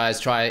Strange, guys,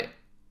 try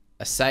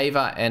a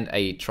saver and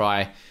a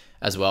try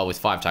as well with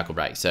 5 tackle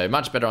breaks. So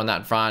much better on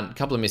that front. A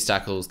couple of missed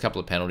tackles,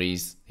 couple of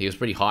penalties. He was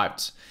pretty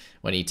hyped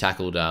when he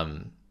tackled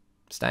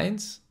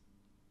Staines.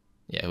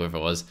 Yeah, whoever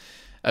it was,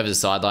 over the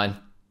sideline.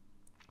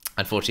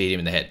 Unfortunately, hit him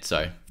in the head,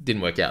 so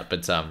didn't work out.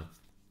 But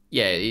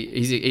yeah,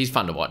 he's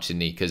fun to watch, isn't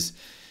he? Because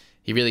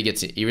he really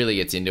gets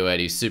into it.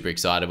 He's super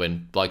excited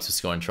when blokes were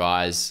scoring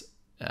tries,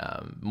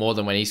 more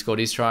than when he scored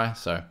his try.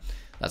 So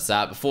that's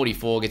that. But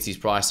 44 gets his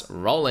price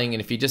rolling,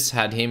 and if you just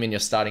had him in your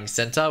starting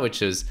centre, which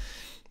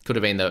could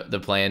have been the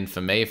plan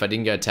for me. If I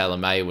didn't go Taylor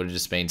May, it would have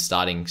just been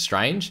starting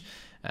Strange.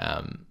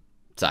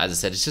 So as I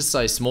said, it's just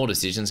those small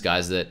decisions,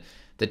 guys, that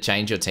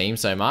change your team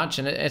so much,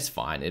 and it's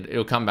fine.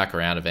 It'll come back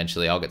around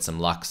eventually. I'll get some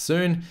luck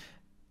soon,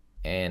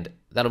 and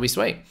that'll be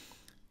sweet.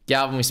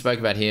 Galvin, we spoke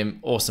about him.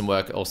 Awesome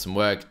work.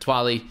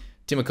 Twali,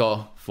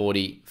 Timoko,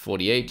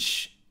 40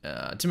 each.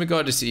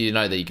 Timoko, just so you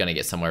know that you're going to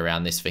get somewhere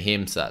around this for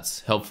him, so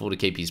that's helpful to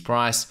keep his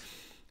price.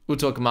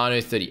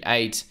 Utokamanu,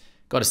 38.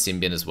 Got a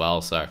Simbin as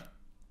well, so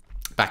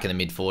back in the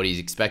mid-40s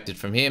expected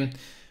from him.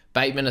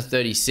 Bateman, a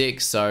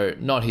 36, so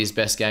not his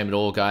best game at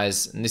all,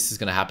 guys. And this is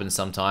going to happen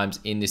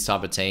sometimes in this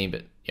type of team,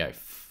 but, you know,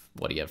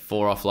 what do you have?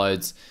 4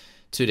 offloads,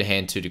 2 to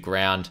hand, 2 to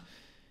ground.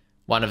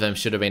 One of them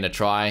should have been a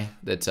try.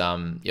 That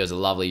it was a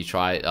lovely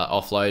try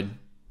offload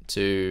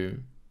to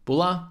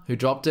Buller, who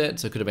dropped it.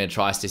 So it could have been a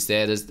try assist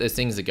there. There's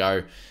things that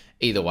go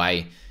either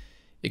way.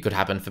 It could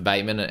happen for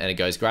Bateman, and it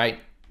goes great.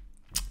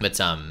 But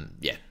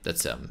yeah,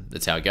 that's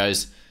how it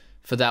goes.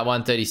 For that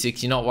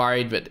 136, you're not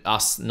worried, but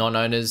us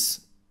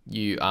non-owners,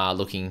 you are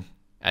looking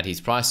at his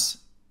price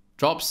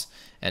drops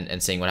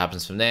and seeing what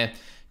happens from there.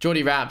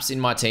 Geordie Raps in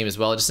my team as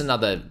well, just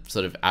another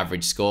sort of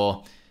average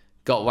score.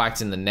 Got whacked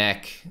in the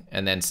neck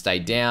and then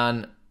stayed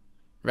down.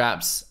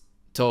 Raps,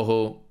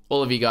 Tohu,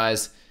 all of you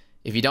guys,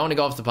 if you don't want to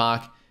go off the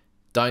park,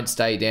 don't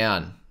stay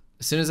down.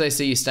 As soon as they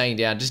see you staying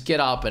down, just get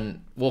up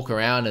and walk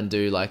around and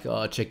do like,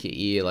 oh, check your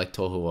ear, like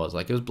Tohu was.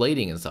 Like, it was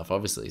bleeding and stuff,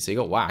 obviously, so you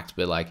got whacked.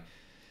 But like,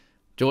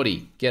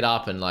 Geordie, get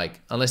up and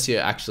like, unless you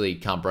actually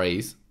can't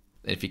breathe,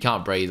 and if you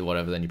can't breathe or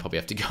whatever, then you probably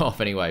have to go off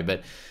anyway.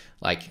 But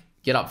like,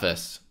 get up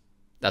first.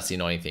 That's the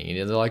annoying thing.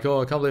 They're like,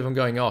 oh, I can't believe I'm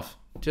going off.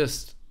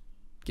 Just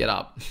get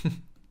up.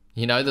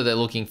 You know that they're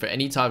looking for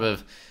any type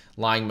of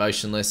lying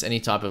motionless, any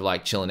type of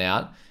like chilling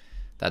out.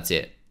 That's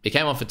it. He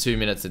came on for 2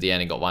 minutes at the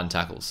end and got 1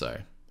 tackle.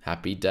 So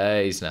happy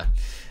days.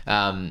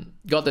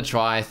 Got the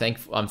try.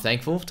 I'm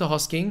thankful to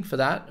Hosking for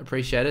that.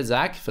 Appreciate it,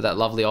 Zach, for that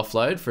lovely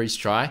offload for his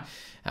try.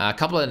 A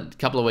couple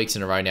of weeks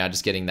in a row now,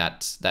 just getting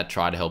that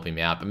try to help him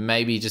out. But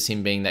maybe just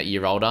him being that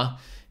year older,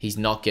 he's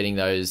not getting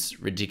those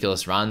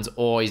ridiculous runs,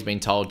 or he's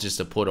been told just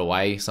to put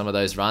away some of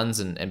those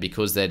runs, and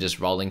because they're just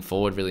rolling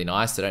forward really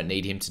nice, they don't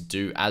need him to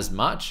do as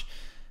much.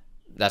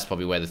 That's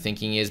probably where the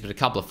thinking is. But a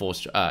couple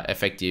of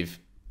effective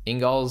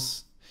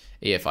in-goals,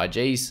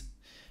 EFIGs,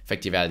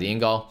 effective out of the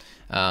in-goal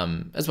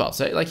as well.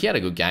 So like, he had a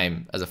good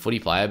game as a footy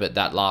player, but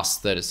that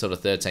last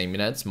 13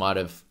 minutes might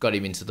have got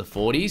him into the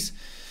 40s.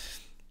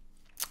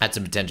 Had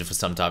some potential for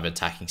some type of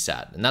attacking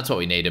stat, and that's what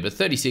we needed. But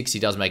 36, he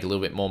does make a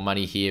little bit more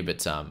money here,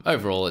 but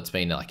overall, it's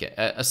been like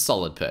a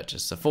solid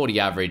purchase. So 40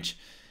 average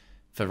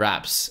for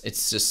Raps,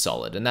 it's just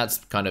solid, and that's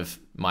kind of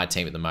my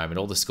team at the moment.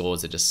 All the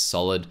scores are just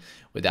solid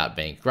without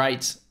being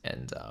great,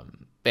 and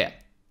yeah,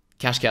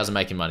 cash cows are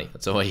making money.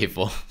 That's all we're here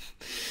for.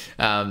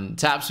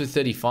 Taps with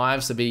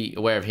 35, so be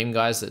aware of him,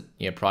 guys,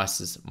 that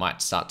prices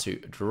might start to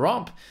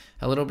drop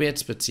a little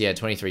bit, but yeah,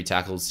 23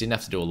 tackles, didn't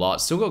have to do a lot.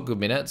 Still got good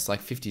minutes,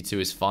 like 52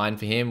 is fine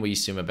for him. We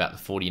used to him about the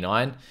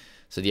 49,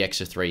 so the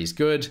extra 3 is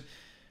good.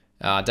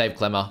 Dave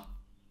Clemmer,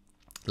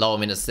 lower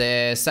minutes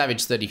there.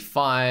 Savage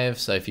 35,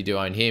 so if you do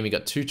own him, you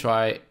got 2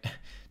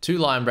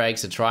 line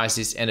breaks, a try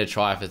assist, and a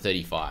try for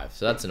 35.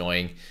 So that's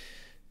annoying.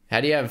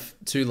 How do you have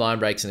 2 line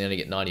breaks and only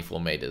get 94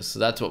 meters? So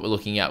that's what we're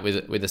looking at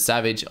with a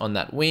Savage on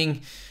that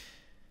wing.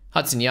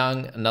 Hudson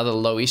Young, another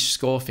lowish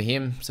score for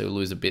him, so we'll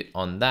lose a bit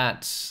on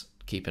that.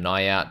 Keep an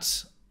eye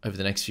out over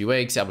the next few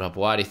weeks. Albert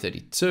Hapawadi,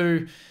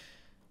 32.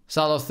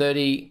 Salo,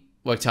 30.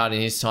 Worked hard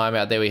in his time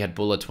out there. We had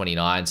Buller,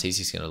 29. So he's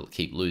just going to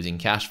keep losing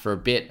cash for a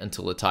bit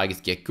until the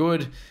Tigers get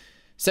good.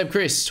 Seb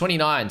Chris,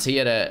 29. So he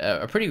had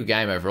a pretty good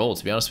game overall,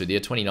 to be honest with you.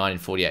 29 in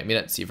 48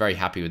 minutes. You're very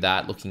happy with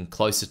that. Looking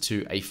closer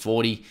to a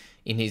 40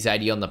 in his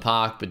 80 on the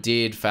park, but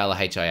did fail a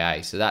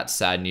HIA. So that's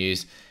sad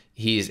news.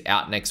 He is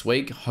out next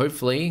week.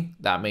 Hopefully,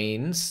 that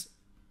means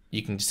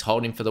you can just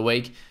hold him for the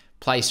week.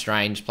 Play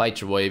Strange, play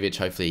Trebojevic,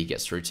 hopefully he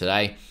gets through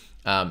today,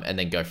 and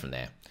then go from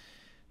there.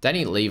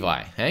 Danny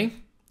Levi, hey?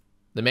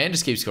 The man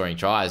just keeps scoring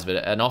tries, but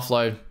an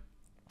offload,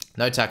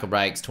 no tackle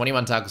breaks,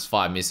 21 tackles,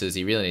 5 misses.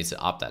 He really needs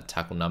to up that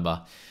tackle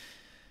number.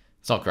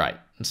 It's not great.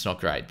 It's not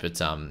great, but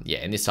yeah,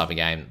 in this type of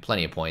game,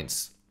 plenty of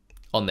points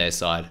on their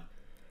side.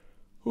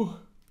 Whew.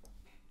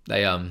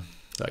 They,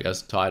 sorry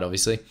guys, tired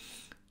obviously.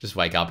 Just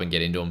wake up and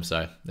get into them,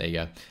 so there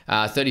you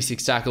go.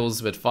 36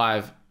 tackles, but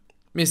 5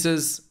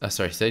 misses.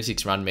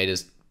 36 run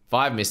meters.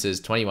 5 misses,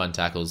 21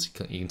 tackles.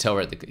 You can tell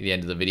we're at the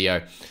end of the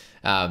video.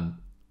 But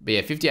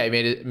yeah,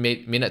 58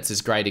 minutes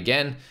is great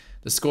again.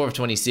 The score of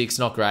 26,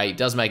 not great.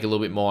 Does make a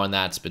little bit more on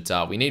that,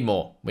 but we need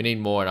more. We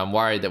need more, and I'm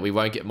worried that we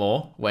won't get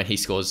more when he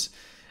scores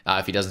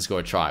if he doesn't score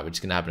a try, which is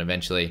going to happen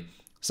eventually.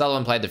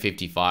 Sutherland played the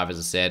 55, as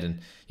I said, and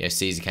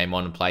Caesar came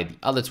on and played the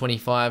other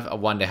 25. I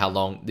wonder how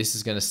long this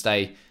is going to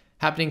stay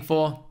happening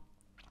for.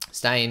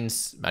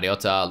 Staines,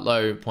 Mariota,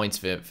 low points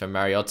for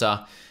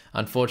Mariota.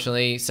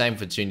 Unfortunately, same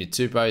for Junior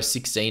Tupou,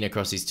 16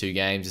 across his 2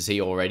 games. Is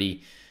he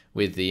already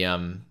with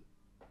the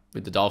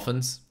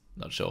Dolphins?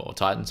 Not sure, or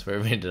Titans,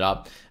 wherever he ended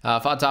up.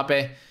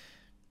 Fatape,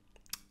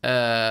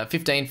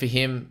 15 for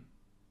him.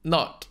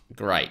 Not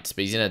great,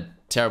 but he's in a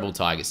terrible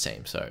Tigers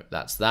team, so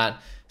that's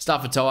that.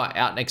 Stafatoa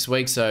out next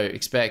week, so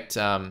expect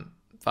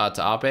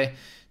Fatape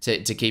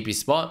to keep his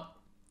spot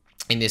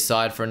in this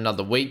side for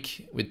another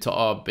week, with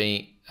Toa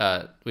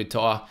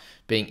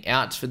being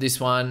out for this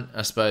one.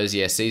 I suppose,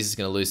 Caesar's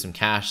going to lose some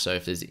cash, so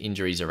if there's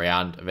injuries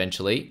around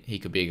eventually, he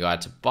could be a guy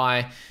to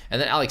buy.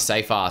 And then Alex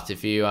Seyfarth,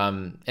 if you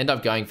end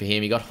up going for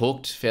him, he got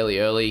hooked fairly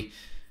early.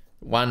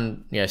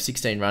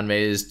 16 run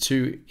meters,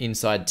 2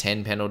 inside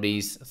 10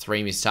 penalties,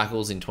 3 missed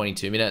tackles in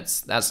 22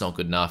 minutes. That's not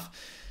good enough.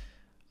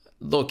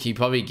 Look, he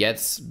probably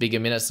gets bigger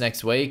minutes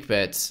next week,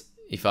 but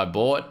if I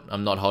bought,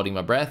 I'm not holding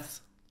my breath.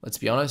 Let's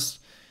be honest.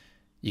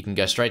 You can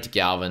go straight to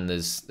Galvin.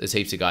 There's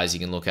heaps of guys you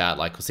can look at.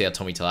 Like, we'll see how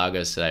Tommy Talau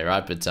goes today,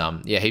 right? But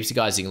heaps of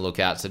guys you can look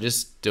at. So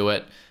just do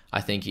it.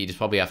 I think you just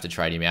probably have to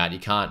trade him out. You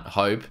can't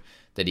hope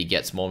that he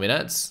gets more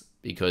minutes,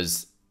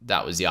 because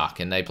that was yuck.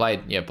 And they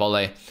played,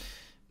 Pole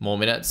more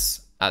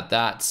minutes at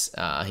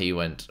that. He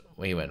went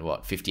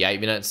 58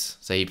 minutes.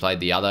 So he played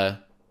the other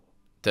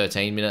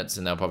 13 minutes,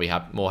 and they'll probably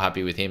more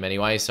happy with him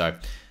anyway. So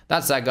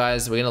that's that,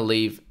 guys. We're going to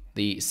leave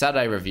the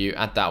Saturday review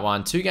at that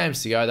one. 2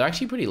 games to go. They're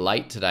actually pretty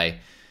late today,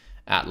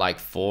 at like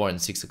 4 and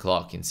 6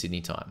 o'clock in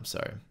Sydney time. So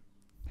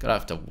gotta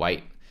have to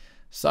wait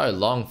so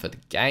long for the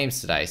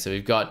games today. So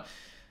we've got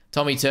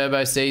Tommy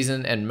Turbo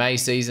season and May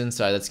season.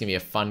 So that's gonna be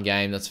a fun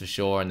game, that's for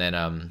sure. And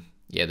then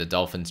the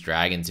Dolphins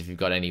Dragons, if you've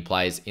got any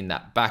players in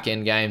that back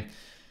end game.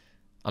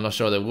 I'm not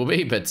sure there will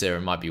be, but there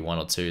might be 1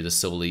 or 2, the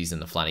Sullies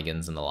and the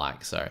Flanagans and the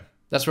like. So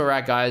that's where we're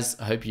at, guys.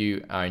 I hope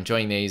you are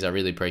enjoying these. I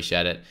really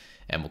appreciate it,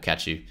 and we'll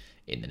catch you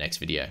in the next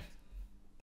video.